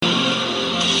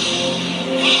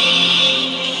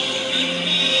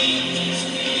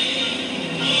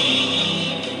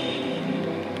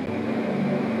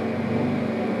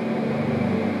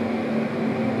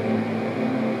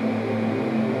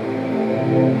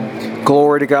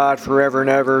Glory to God forever and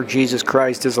ever. Jesus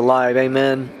Christ is alive.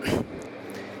 Amen.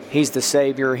 He's the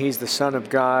Savior. He's the Son of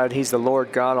God. He's the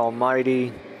Lord God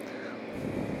Almighty.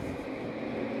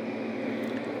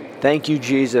 Thank you,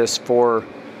 Jesus, for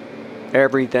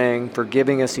everything, for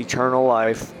giving us eternal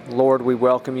life. Lord, we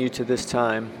welcome you to this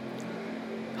time.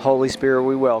 Holy Spirit,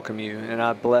 we welcome you. And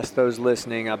I bless those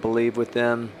listening. I believe with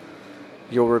them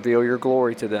you'll reveal your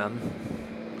glory to them.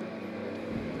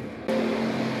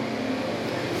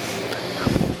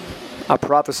 I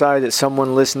prophesy that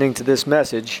someone listening to this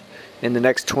message in the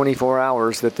next 24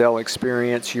 hours that they'll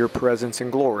experience your presence and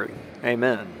glory.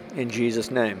 Amen. In Jesus'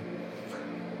 name.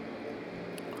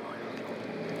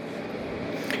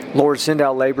 Lord, send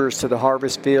out laborers to the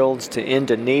harvest fields, to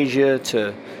Indonesia,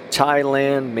 to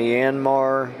Thailand,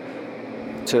 Myanmar,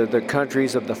 to the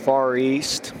countries of the Far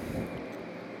East.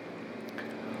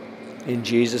 In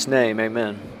Jesus' name,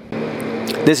 amen.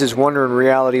 This is Wonder and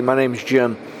Reality. My name is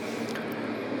Jim.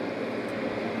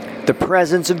 The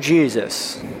presence of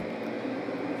Jesus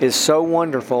is so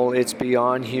wonderful, it's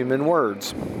beyond human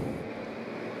words.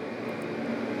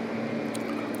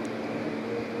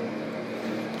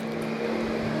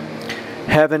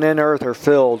 Heaven and earth are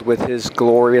filled with His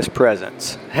glorious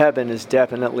presence. Heaven is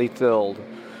definitely filled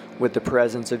with the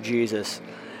presence of Jesus.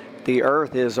 The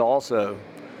earth is also.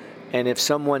 And if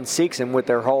someone seeks Him with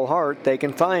their whole heart, they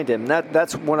can find Him.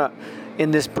 That's one.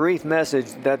 In this brief message,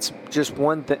 that's just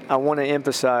one thing I want to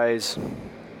emphasize.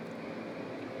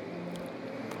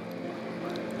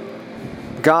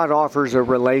 God offers a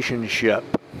relationship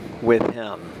with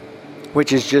Him,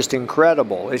 which is just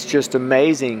incredible. It's just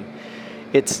amazing.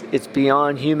 It's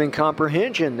beyond human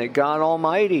comprehension that God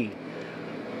Almighty,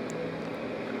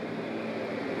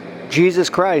 Jesus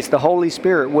Christ, the Holy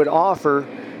Spirit, would offer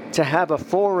to have a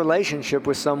full relationship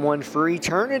with someone for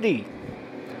eternity.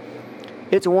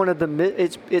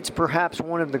 It's perhaps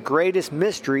one of the greatest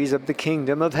mysteries of the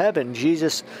kingdom of heaven.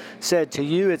 Jesus said, "To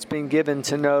you it's been given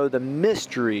to know the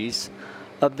mysteries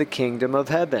of the kingdom of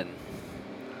heaven."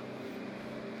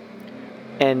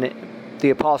 And the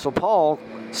Apostle Paul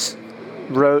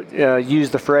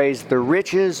used the phrase, "the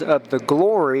riches of the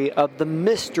glory of the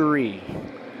mystery."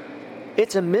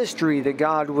 It's a mystery that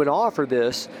God would offer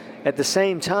this. At the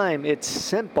same time, it's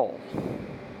simple.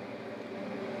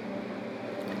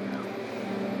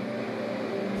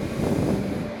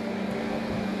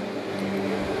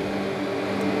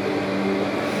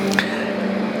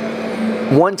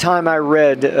 One time I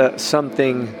read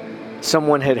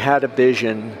someone had a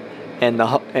vision,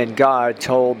 and God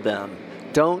told them,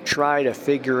 don't try to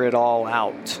figure it all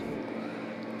out.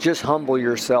 Just humble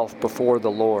yourself before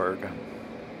the Lord.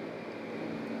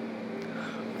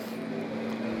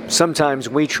 Sometimes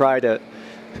we try to,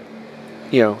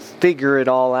 figure it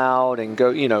all out and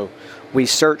go, we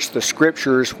search the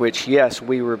scriptures, which, yes,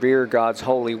 we revere God's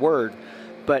holy word.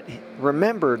 But let's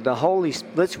remember, the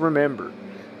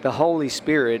Holy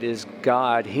Spirit is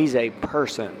God. He's a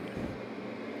person.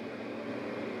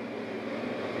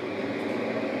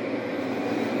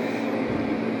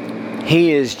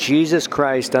 He is Jesus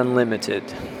Christ Unlimited.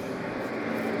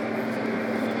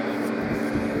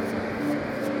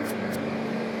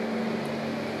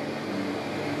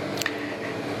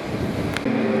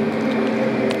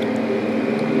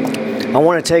 I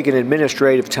want to take an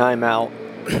administrative time out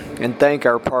and thank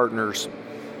our partners.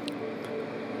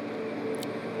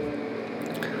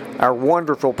 Our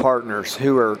wonderful partners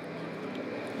who are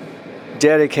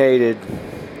dedicated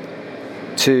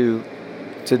to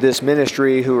this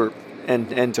ministry,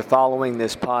 and to following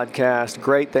this podcast.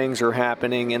 Great things are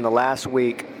happening. In the last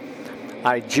week,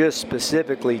 I just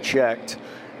specifically checked,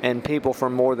 and people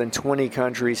from more than 20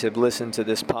 countries have listened to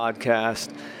this podcast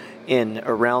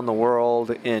around the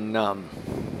world, in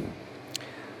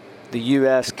the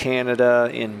U.S.,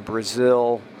 Canada, in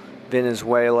Brazil,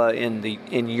 Venezuela,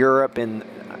 in Europe, in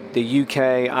the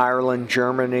U.K., Ireland,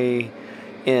 Germany,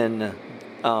 in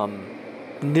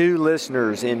new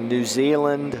listeners in New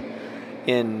Zealand,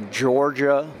 in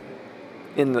Georgia.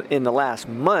 In the last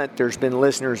month, there's been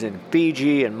listeners in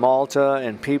Fiji and Malta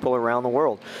and people around the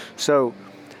world. So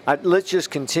let's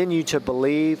just continue to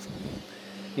believe,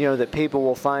 that people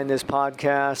will find this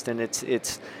podcast, and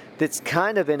it's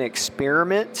kind of an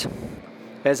experiment.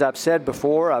 As I've said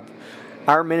before,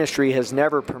 our ministry has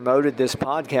never promoted this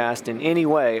podcast in any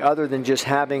way other than just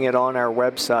having it on our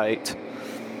website.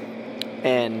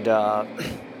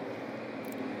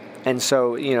 And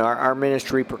so, our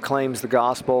ministry proclaims the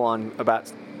gospel on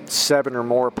about 7 or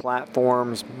more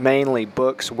platforms, mainly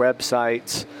books,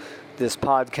 websites, this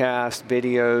podcast,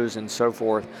 videos, and so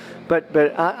forth. But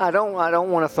I don't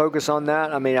want to focus on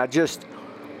that. I mean,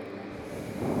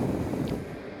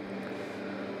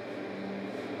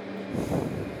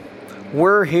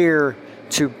 We're here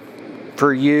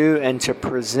for you and to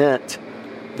present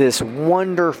this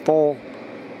wonderful,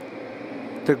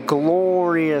 the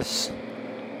glorious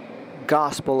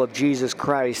gospel of Jesus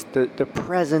Christ, the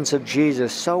presence of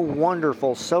Jesus, so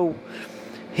wonderful, so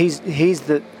he's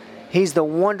the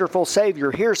wonderful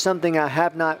Savior. Here's something I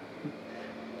have not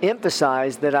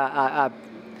emphasized that I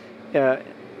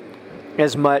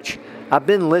as much. I've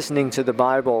been listening to the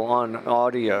Bible on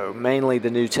audio, mainly the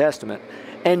New Testament,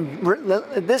 and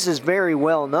this is very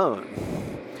well known.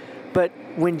 But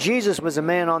when Jesus was a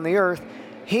man on the earth,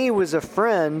 he was a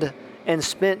friend and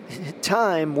spent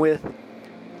time with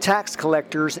tax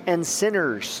collectors and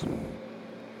sinners.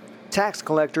 Tax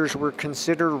collectors were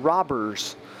considered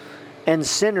robbers and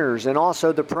sinners, and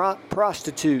also the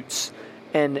prostitutes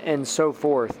and so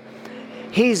forth.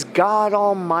 He's God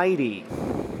Almighty.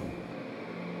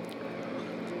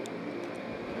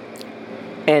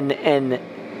 And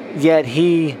yet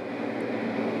he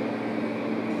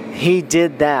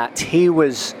did that. He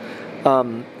was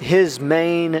his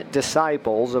main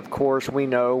disciples, of course, we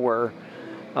know were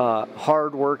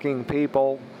hardworking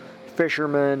people,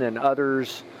 fishermen and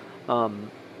others.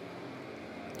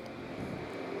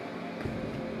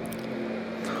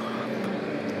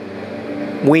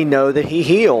 We know that he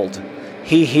healed.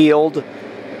 He healed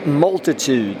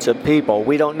multitudes of people.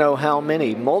 We don't know how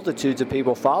many. Multitudes of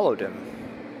people followed him.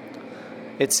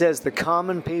 It says the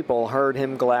common people heard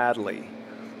him gladly.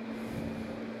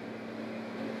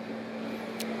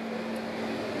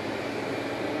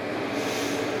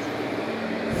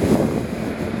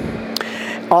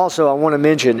 Also, I want to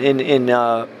mention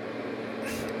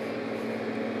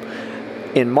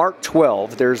in Mark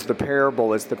 12, there's the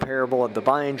parable. It's the parable of the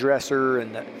vine dresser,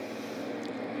 and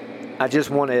I just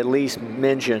want to at least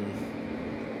mention.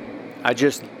 I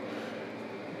just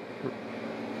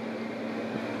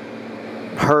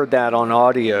heard that on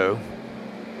audio,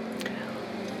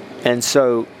 and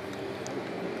so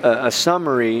a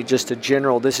summary, just a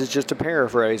general. This is just a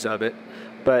paraphrase of it,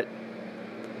 but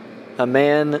a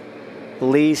man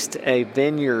leased a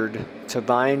vineyard to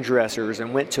vine dressers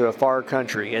and went to a far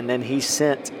country, and then he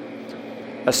sent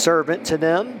a servant to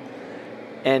them,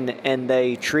 and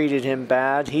they treated him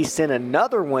bad. He sent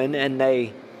another one, and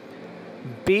they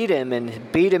beat him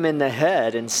in the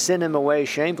head and sent him away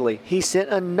shamefully. He sent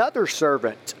another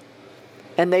servant,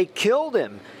 and they killed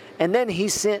him. And then he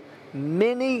sent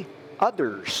many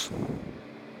others.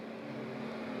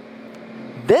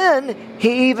 Then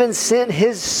he even sent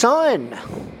his son.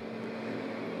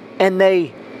 And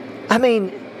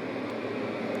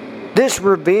this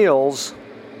reveals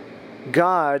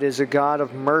God is a God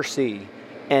of mercy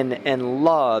and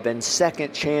love and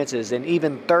second chances and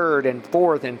even third and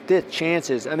fourth and fifth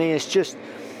chances. I mean, it's just...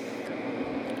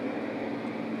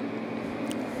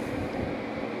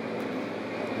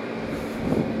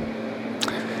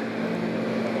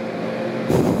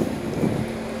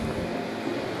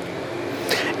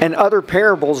 And other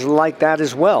parables are like that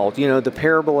as well. You know, the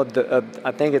parable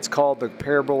I think it's called the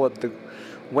parable of the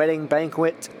wedding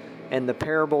banquet, and the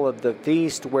parable of the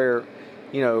feast where,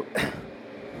 you know...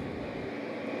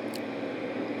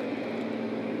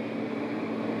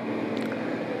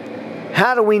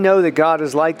 How do we know that God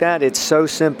is like that? It's so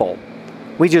simple.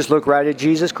 We just look right at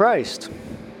Jesus Christ.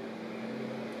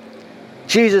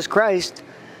 Jesus Christ,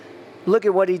 look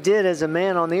at what he did as a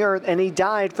man on the earth, and he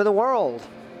died for the world.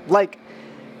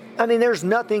 There's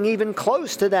nothing even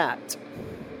close to that.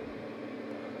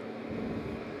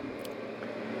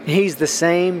 He's the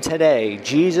same today.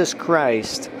 Jesus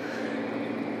Christ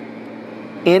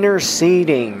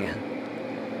interceding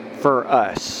for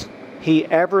us. He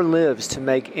ever lives to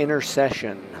make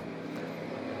intercession.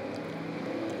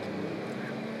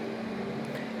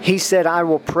 He said, I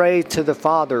will pray to the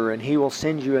Father and he will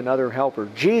send you another helper.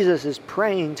 Jesus is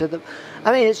praying to the...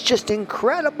 it's just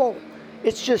incredible.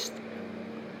 It's just...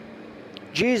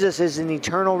 Jesus is an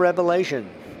eternal revelation,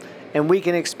 and we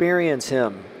can experience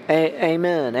him.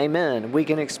 Amen, amen. We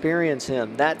can experience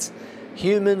him.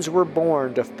 Humans were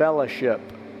born to fellowship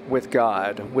with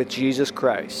God, with Jesus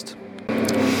Christ.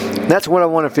 That's what I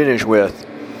want to finish with.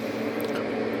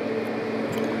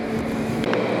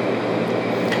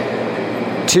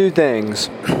 Two things.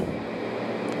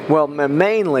 Well,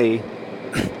 mainly,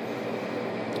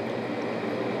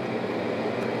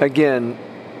 again,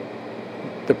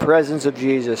 the presence of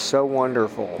Jesus, so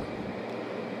wonderful,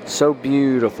 so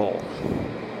beautiful.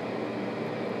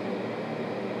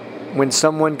 When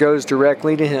someone goes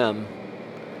directly to him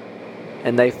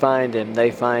and they find him,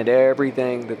 they find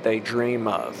everything that they dream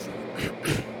of.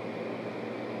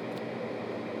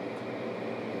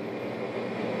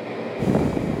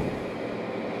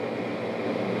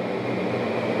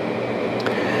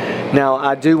 Now,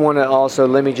 I do want to also,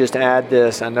 let me just add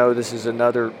this. I know this is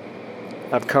another,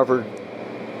 I've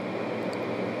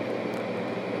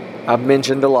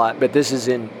mentioned a lot, but this is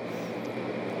in,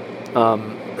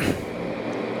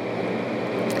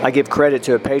 I give credit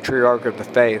to a patriarch of the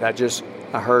faith.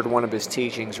 I heard one of his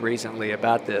teachings recently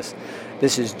about this.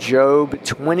 This is Job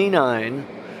 29,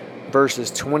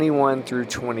 verses 21 through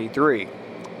 23.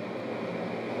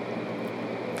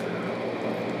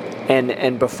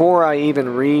 And before I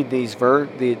even read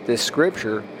this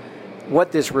scripture,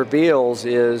 what this reveals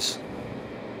is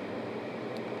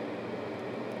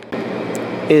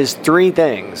three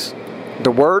things: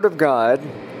 the Word of God,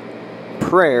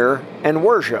 prayer, and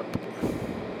worship.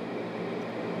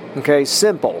 Okay,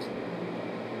 simple.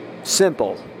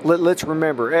 Let's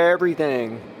remember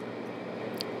everything.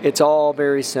 It's all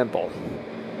very simple.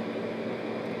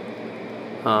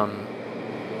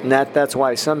 And that's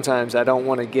why sometimes I don't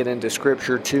want to get into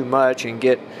scripture too much and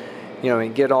get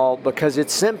all, because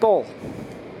it's simple.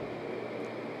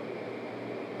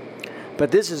 But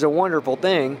this is a wonderful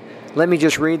thing. Let me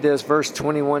just read this. Verse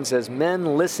 21 says,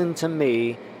 "Men, listen to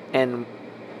me," and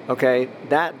okay,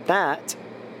 that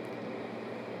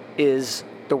is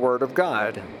the Word of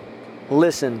God.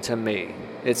 Listen to me.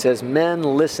 It says, "Men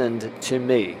listened to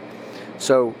me."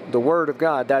 So the Word of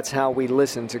God, that's how we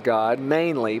listen to God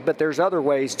mainly, but there's other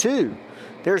ways too.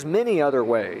 There's many other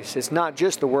ways. It's not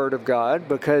just the Word of God,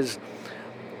 because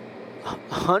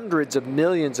hundreds of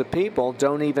millions of people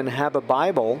don't even have a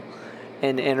Bible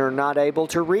and are not able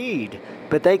to read,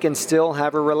 but they can still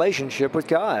have a relationship with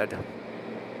God.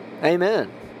 Amen.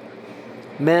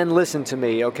 Men, listen to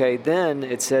me. Okay, then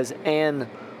it says, "and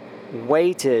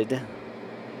waited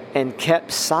and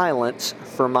kept silence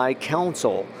for my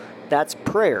counsel." That's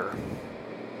prayer.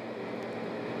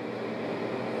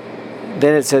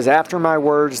 Then it says, "After my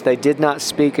words they did not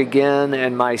speak again,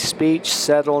 and my speech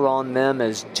settled on them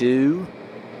as dew.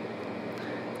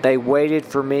 They waited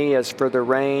for me as for the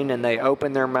rain, and they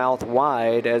opened their mouth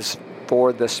wide as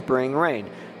for the spring rain."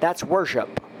 That's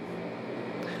worship.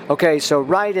 Okay, so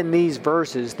right in these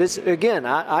verses, this again,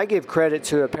 I give credit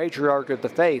to a patriarch of the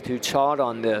faith who taught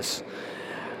on this.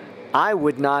 I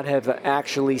would not have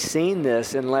actually seen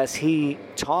this unless he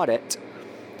taught it.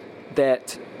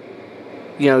 That,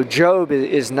 Job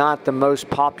is not the most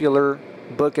popular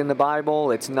book in the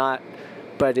Bible. It's not,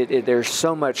 but there's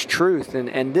so much truth.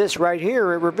 And this right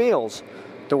here, it reveals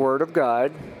the Word of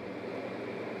God,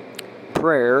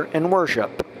 prayer, and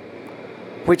worship,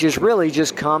 which is really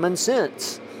just common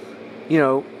sense.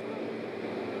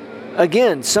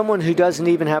 Again, someone who doesn't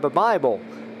even have a Bible,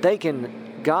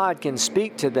 God can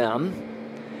speak to them,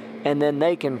 and then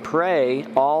they can pray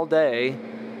all day,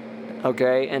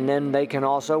 okay, and then they can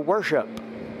also worship.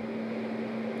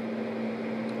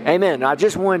 Amen. I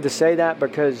just wanted to say that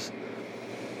because,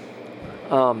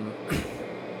 but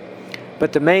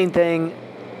the main thing,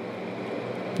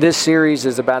 this series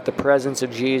is about the presence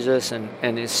of Jesus,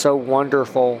 and it's so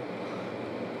wonderful.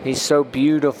 He's so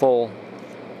beautiful.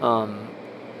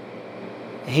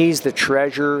 He's the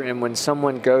treasure, and when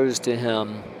someone goes to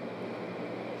Him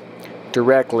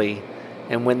directly,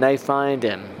 and when they find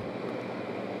Him,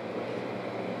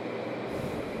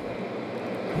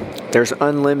 there's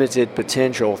unlimited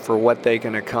potential for what they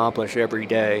can accomplish every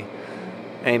day.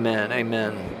 Amen.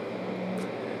 Amen.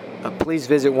 Please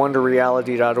visit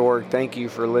wonderreality.org. Thank you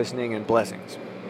for listening, and blessings.